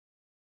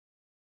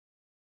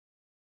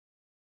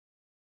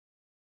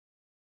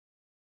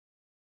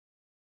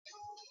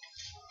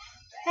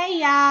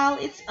Hey y'all,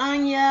 it's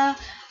Anya.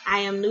 I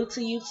am new to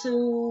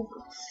YouTube,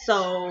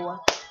 so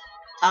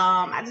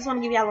I just want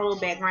to give y'all a little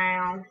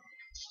background.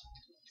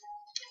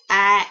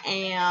 I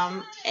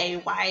am a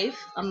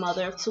wife, a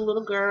mother of two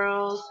little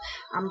girls.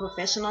 I'm a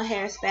professional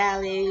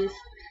hairstylist.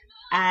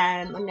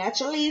 I'm a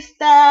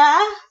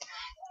naturalista,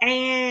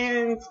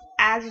 and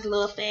I just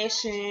love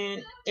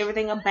fashion,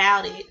 everything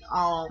about it.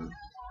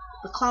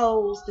 The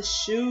clothes, the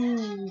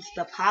shoes,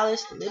 the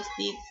polish, the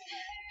lipsticks,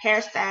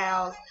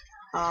 hairstyles,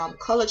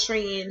 color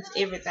trends,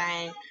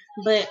 everything.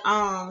 But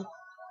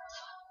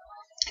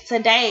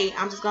today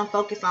I'm just gonna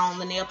focus on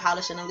the nail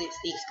polish and the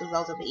lipsticks because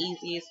those are the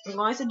easiest. I'm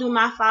going to do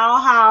my fall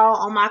haul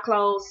on my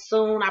clothes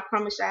soon. I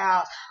promise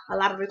y'all a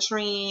lot of the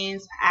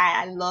trends.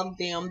 I love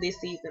them this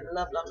season.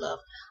 Love, love,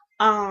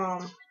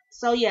 love.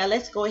 So yeah,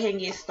 let's go ahead and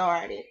get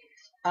started.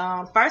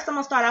 First I'm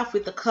gonna start off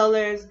with the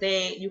colors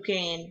that you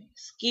can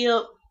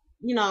skip,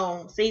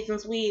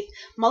 seasons with.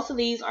 Most of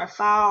these are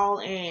fall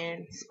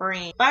and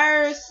spring.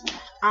 First,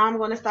 I'm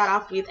gonna start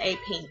off with a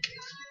pink.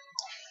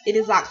 It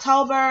is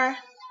October.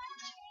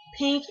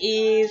 Pink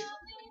is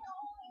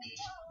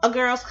a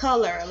girl's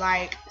color.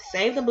 Like,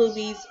 save the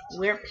boobies,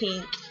 wear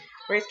pink,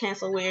 breast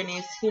cancer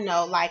awareness.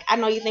 Like, I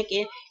know you're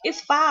thinking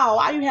it's fall.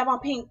 Why do you have on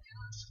pink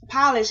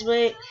polish?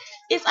 But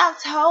it's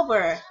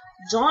October.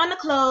 Join the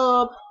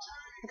club.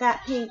 I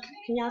got pink.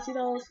 Can y'all see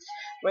those?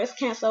 Breast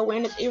cancer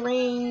awareness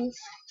earrings.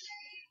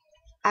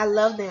 I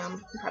love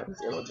them. You probably can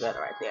see a little better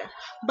right there.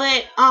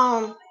 But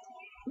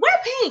wear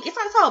pink. It's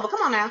October.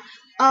 Come on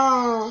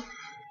now.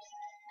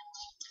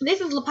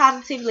 This is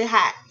Positively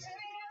Hot.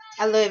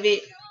 I love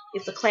it.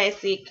 It's a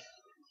classic.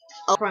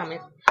 I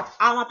promise.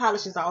 All my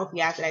polishes are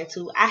OPI today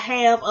too. I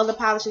have other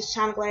polishes,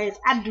 China Glaze.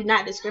 I do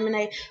not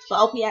discriminate, but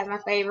OPI is my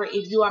favorite.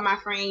 If you are my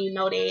friend, you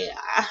know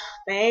that,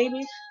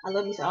 baby. I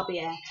love me some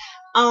OPI.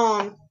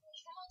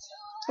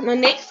 The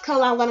next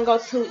color I'm gonna go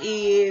to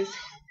is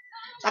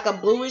like a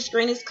bluish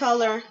greenish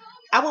color.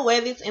 I would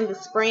wear this in the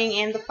spring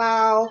and the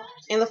fall.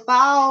 In the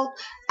fall,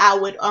 I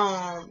would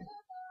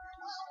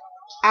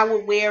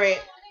wear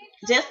it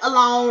just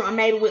alone, or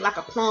maybe with like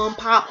a plum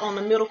pop on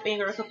the middle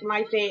finger or something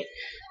like that.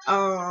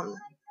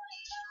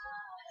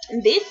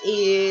 This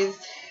is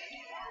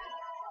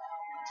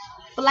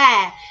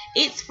Fly.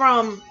 It's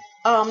from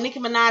Nicki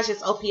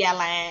Minaj's OPI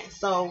line.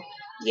 So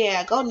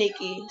yeah, go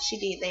Nicki. She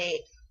did that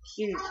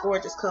cute,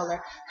 gorgeous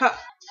color.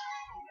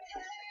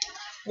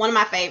 One of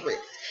my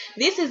favorites.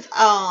 This is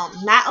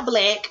not a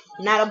black,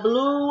 not a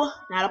blue,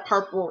 not a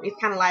purple. It's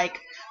kind of like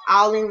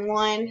all in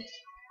one.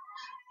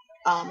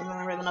 I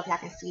don't really know if y'all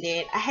can see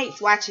that. I hate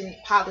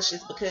swatching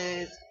polishes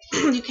because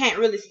you can't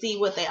really see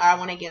what they are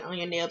when they get on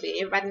your nail bed.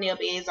 Everybody's nail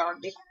beds are,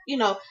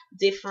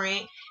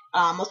 different.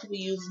 Most people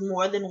use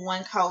more than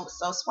one coat,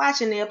 so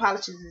swatching nail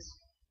polishes is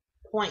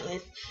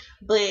pointless.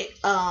 But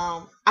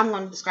I'm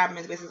going to describe them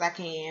as best as I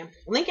can.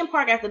 Lincoln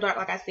Park After Dark,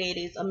 like I said,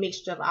 is a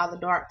mixture of all the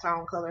dark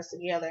tone colors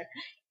together,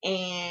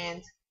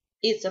 and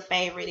it's a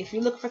favorite. If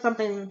you look for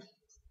something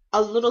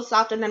a little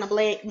softer than a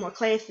black, more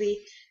classy,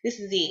 this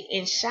is it.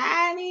 And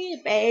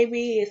shiny,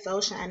 baby, it's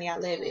so shiny. I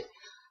love it.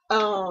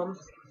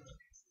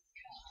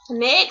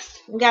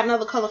 Next, we got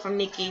another color from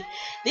Nicki.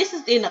 This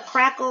is in a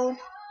crackle.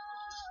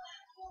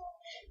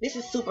 This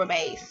is super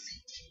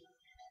base.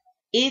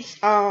 It's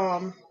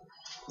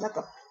like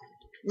a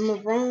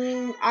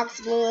maroon,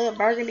 oxblood,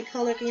 burgundy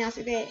color. Can y'all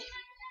see that?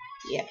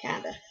 Yeah,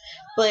 kinda.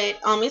 But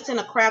it's in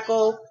a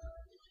crackle.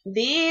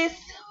 This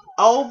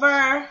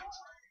over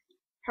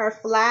her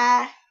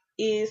fly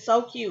is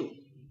so cute.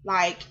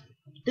 Like,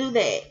 do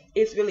that.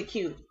 It's really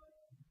cute.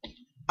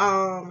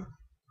 Um,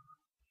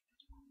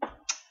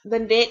 the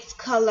next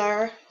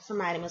color.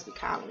 Somebody must be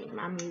calling me.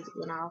 My music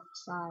went off.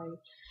 Sorry.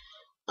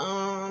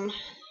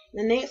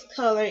 The next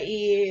color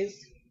is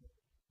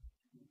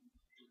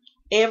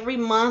every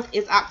month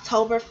is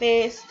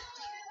Oktoberfest.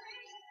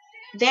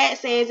 That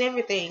says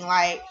everything.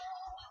 Like,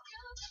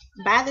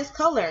 buy this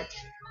color.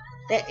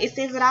 That it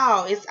says it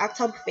all. It's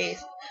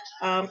Oktoberfest.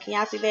 Can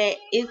y'all see that?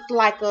 It's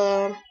like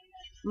a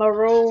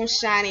maroon,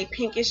 shiny,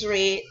 pinkish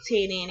red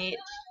tint in it.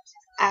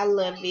 I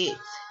love it.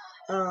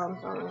 I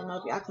don't know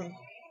if y'all can,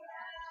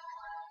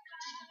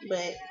 but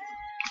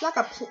it's like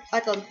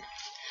a.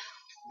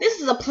 This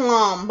is a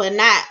plum, but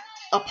not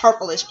a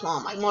purplish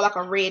plum. Like more like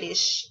a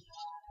reddish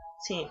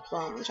tint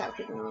plum. I'm trying to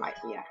pick them light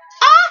for y'all.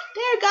 Ah,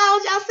 there it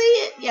goes. Y'all see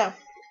it? Yeah.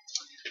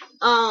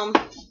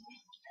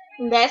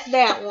 That's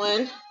that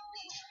one.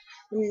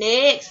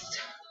 Next,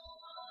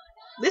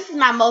 this is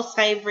my most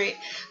favorite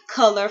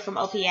color from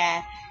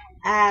OPI.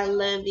 I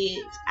love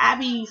it. I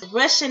be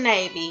Russian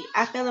Navy.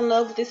 I fell in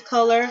love with this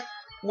color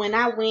when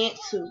I went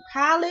to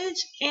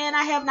college, and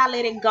I have not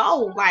let it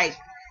go. Like,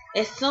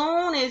 as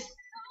soon as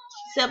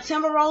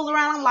September rolls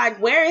around, I'm like,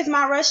 where is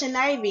my Russian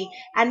Navy?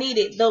 I need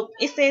it.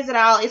 It says it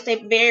all. It's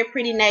a very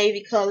pretty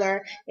navy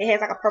color. It has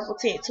like a purple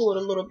tint to it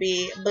a little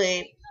bit,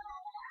 but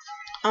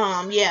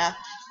yeah,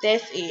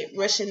 that's it.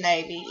 Russian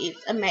Navy.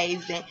 It's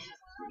amazing.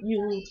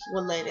 You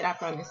will love it, I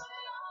promise.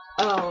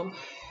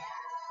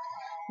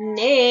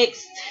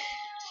 Next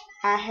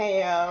I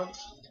have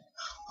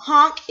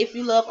Honk. If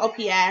you love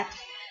OPI,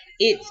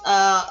 It's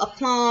a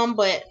plum,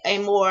 but a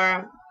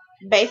more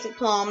basic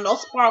plum. No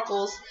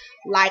sparkles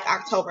like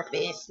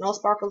Oktoberfest. No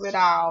sparkles at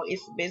all.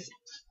 It's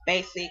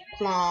basic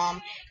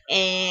plum,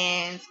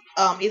 and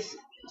it's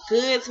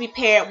good to be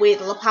paired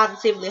with La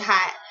Positively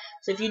Hot.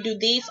 So if you do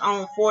this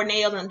on 4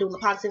 nails and do La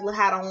Positively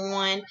Hot on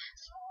one,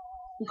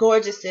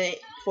 gorgeous set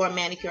for a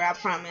manicure, I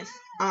promise.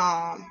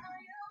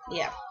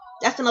 Yeah,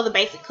 that's another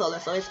basic color,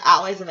 so it's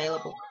always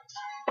available.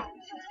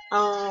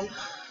 Um,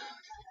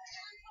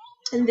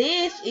 and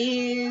this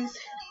is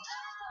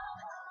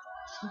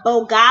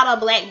Bogata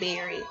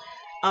Blackberry.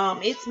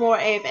 It's more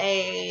of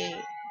a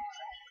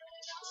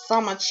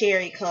summer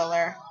cherry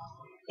color.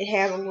 It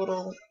has a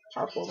little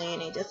purple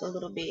in it, just a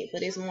little bit,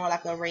 but it's more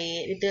like a red.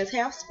 It does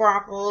have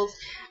sparkles.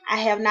 I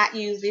have not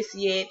used this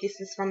yet. This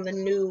is from the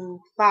new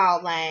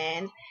fall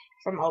line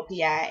from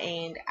OPI,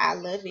 and I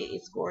love it.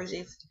 It's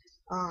gorgeous.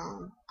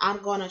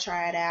 I'm gonna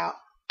try it out.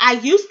 I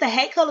used to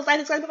hate colors like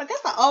this. Like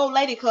that's the old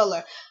lady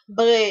color,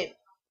 but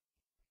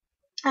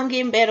I'm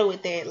getting better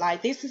with that.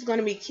 Like this is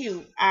gonna be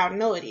cute. I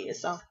know it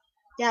is. So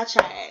y'all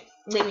try it.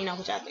 Let me know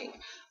what y'all think.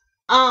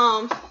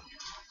 Um,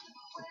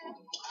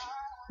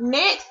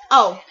 Next,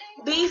 oh,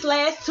 these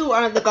last two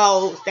are the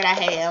golds that I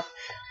have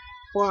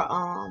for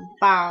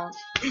fall.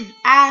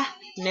 I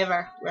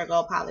never wear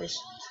gold polish.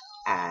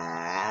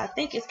 I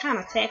think it's kind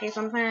of tacky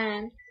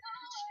sometimes.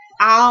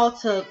 All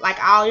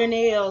your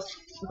nails,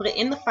 but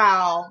in the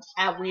fall,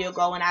 I will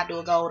go and I do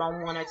a gold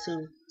on one or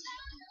two.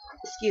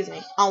 Excuse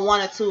me, on one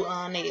or two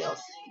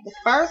nails. The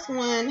first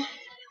one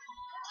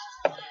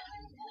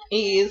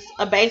is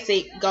a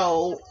basic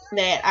gold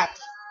that I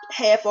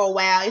had for a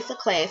while. It's a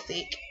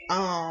classic.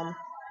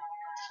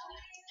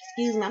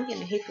 Excuse me, I'm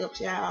getting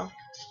hiccups, y'all.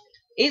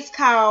 It's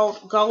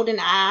called Golden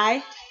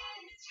Eye.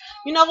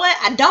 You know what?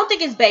 I don't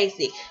think it's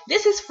basic.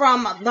 This is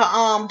from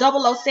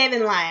the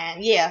 007 line.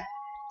 Yeah.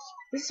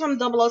 This is from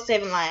the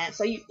 007 line.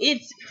 So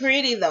it's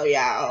pretty though,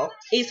 y'all.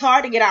 It's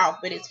hard to get off,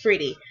 but it's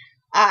pretty.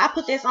 I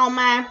put this on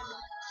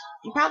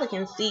you probably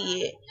can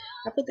see it.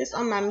 I put this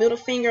on my middle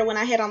finger when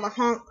I had on the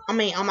hunk. I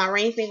mean, on my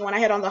ring finger when I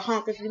had on the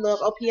hunk, if you love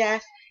OPI.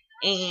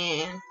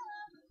 And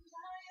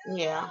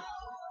yeah,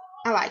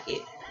 I like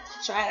it.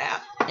 Try it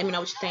out. Let me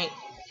know what you think.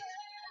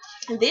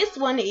 This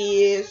one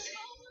is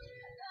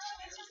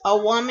A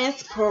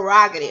Woman's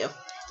Prerogative.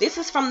 This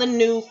is from the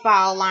new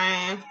fall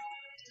line.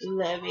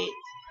 Love it.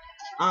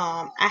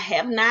 I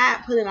have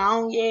not put it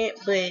on yet,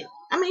 but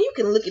I mean you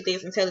can look at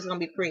this and tell it's gonna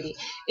be pretty.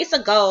 It's a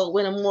gold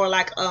with a more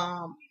like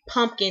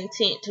pumpkin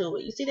tint to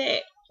it. You see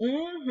that?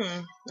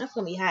 That's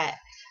gonna be hot.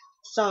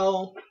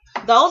 So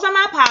those are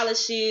my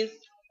polishes.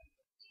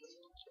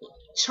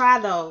 Try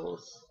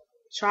those.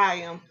 Try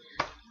them.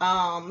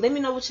 Let me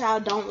know what y'all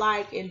don't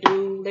like and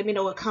do. Let me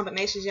know what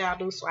combinations y'all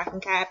do so I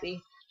can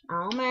copy.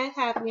 I don't mind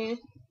copying.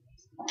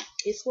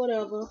 It's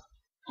whatever.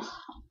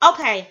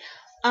 Okay.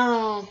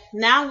 Now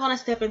I'm gonna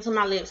step into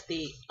my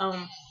lipstick.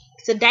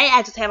 Today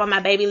I just have on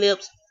my baby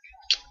lips.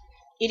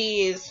 It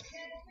is,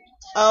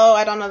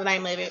 I don't know the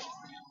name of it,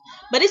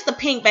 but it's the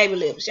pink baby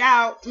lips,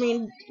 y'all. I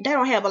mean, they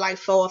don't have but like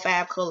 4 or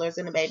 5 colors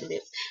in the baby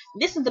lips.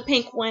 This is the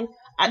pink one.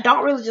 I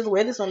don't really just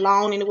wear this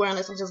alone anywhere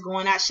unless I'm just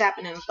going out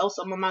shopping and throw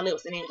some on my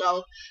lips and then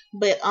go.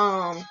 But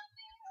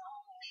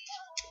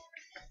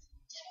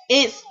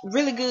it's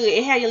really good.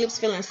 It has your lips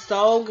feeling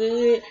so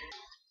good.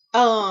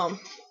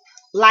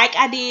 Like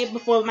I did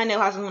before my nail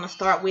house, I'm gonna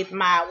start with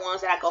my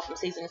ones that I go from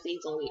season to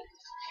season with.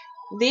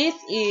 This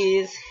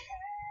is,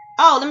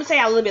 let me tell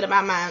you a little bit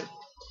about my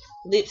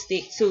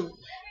lipstick too.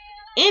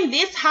 In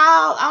this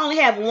haul, I only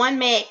have one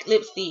MAC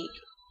lipstick.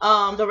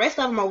 The rest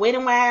of them are Wet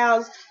n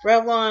Wilds,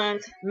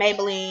 Revlons,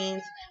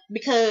 Maybellines,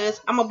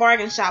 because I'm a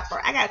bargain shopper.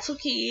 I got 2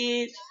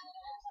 kids.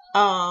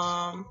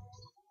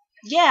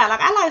 Yeah, like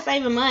I like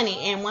saving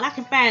money, and when I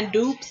can find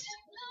dupes,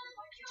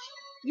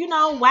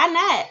 why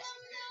not?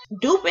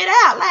 Dupe it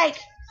out, like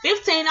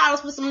 $15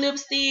 for some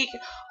lipstick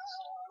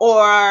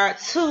or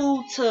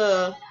 $2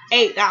 to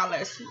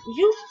 $8.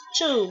 You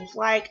choose.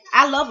 Like,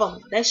 I love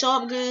them. They show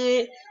up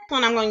good. The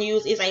one I'm going to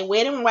use is a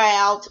Wet n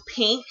Wild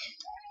pink.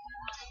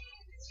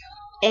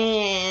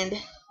 And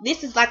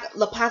this is like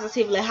the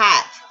Positively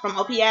Hot from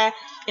OPI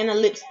in a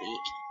lipstick.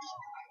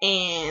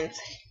 And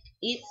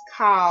it's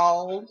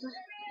called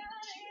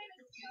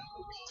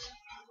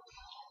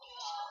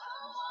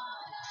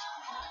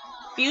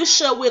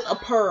Fuchsia with a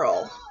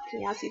Pearl.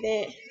 Can y'all see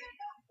that?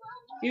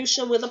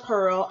 Fuchsia with a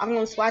Pearl. I'm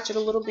going to swatch it a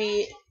little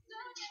bit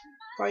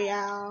for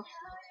y'all.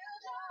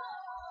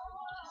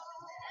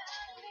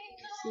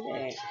 See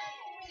that?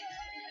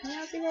 Can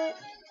y'all see that?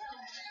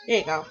 There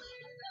you go.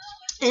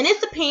 And it's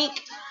the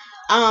pink.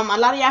 A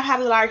lot of y'all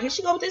probably like, here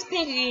she go with this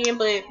pink again,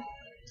 but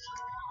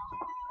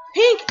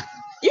pink,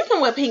 you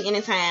can wear pink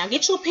anytime.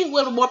 Get you a pink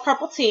with a more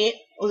purple tint,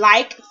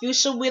 like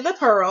Fuchsia with a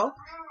Pearl,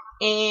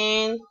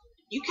 and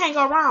you can't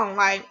go wrong.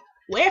 Like,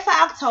 wear it for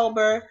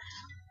October.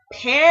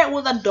 Pair it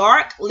with a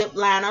dark lip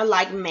liner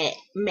like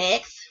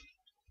MAC's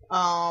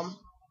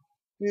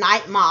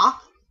Night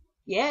Moth.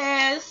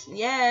 Yes.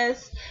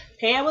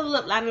 Pair it with a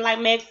lip liner like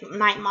MAC's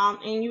Night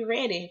Moth, and you're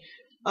ready.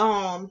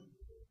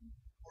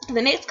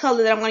 The next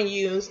color that I'm going to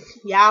use,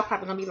 y'all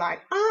probably going to be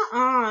like,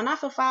 not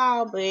for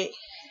fall, but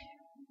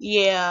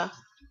yeah.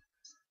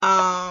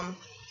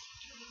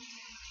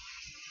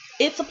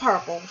 It's a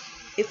purple.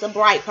 It's a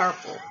bright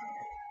purple.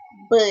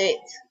 But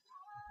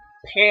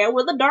pair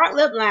with a dark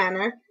lip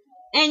liner,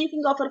 and you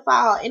can go for the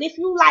fall. And if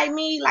you like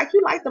me, like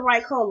you like the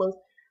bright colors,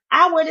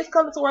 I wear this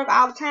color to work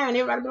all the time, and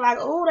everybody be like,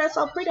 "Oh, that's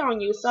so pretty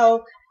on you."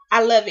 So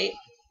I love it.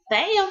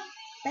 Bam,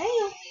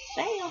 bam,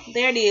 bam.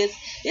 There it is.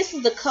 This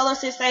is the Color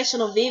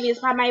Sensational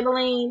Vivids by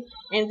Maybelline,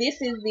 and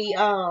this is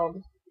the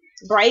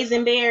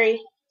Brazen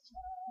Berry.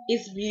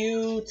 It's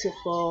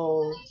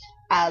beautiful.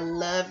 I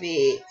love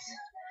it.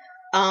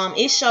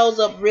 It shows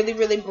up really,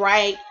 really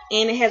bright,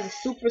 and it has a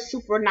super,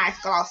 super nice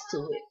gloss to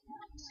it.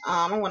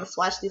 I want to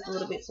swatch this a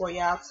little bit for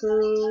y'all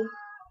too.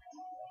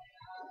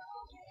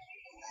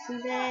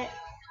 See that?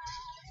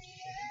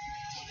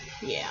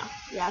 Yeah,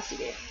 y'all see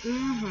that?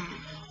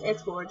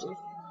 That's gorgeous.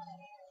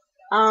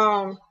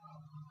 I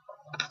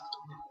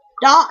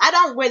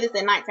don't wear this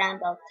at nighttime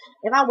though.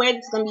 If I wear this,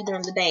 it's gonna be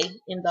during the day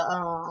in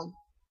the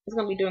it's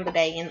gonna be during the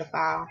day in the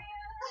fall,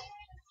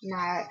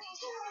 not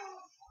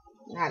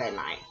at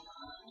night.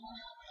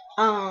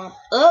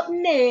 Up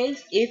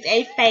next is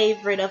a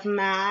favorite of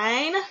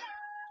mine.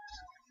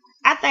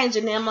 I think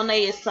Janelle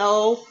Monáe is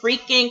so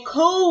freaking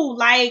cool.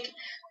 Like,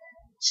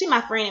 she my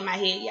friend in my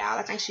head, y'all.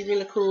 I think she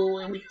really cool,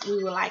 and we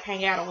would like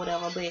hang out or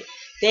whatever. But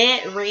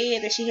that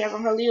red that she has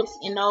on her lips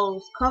in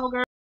those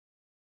CoverGirl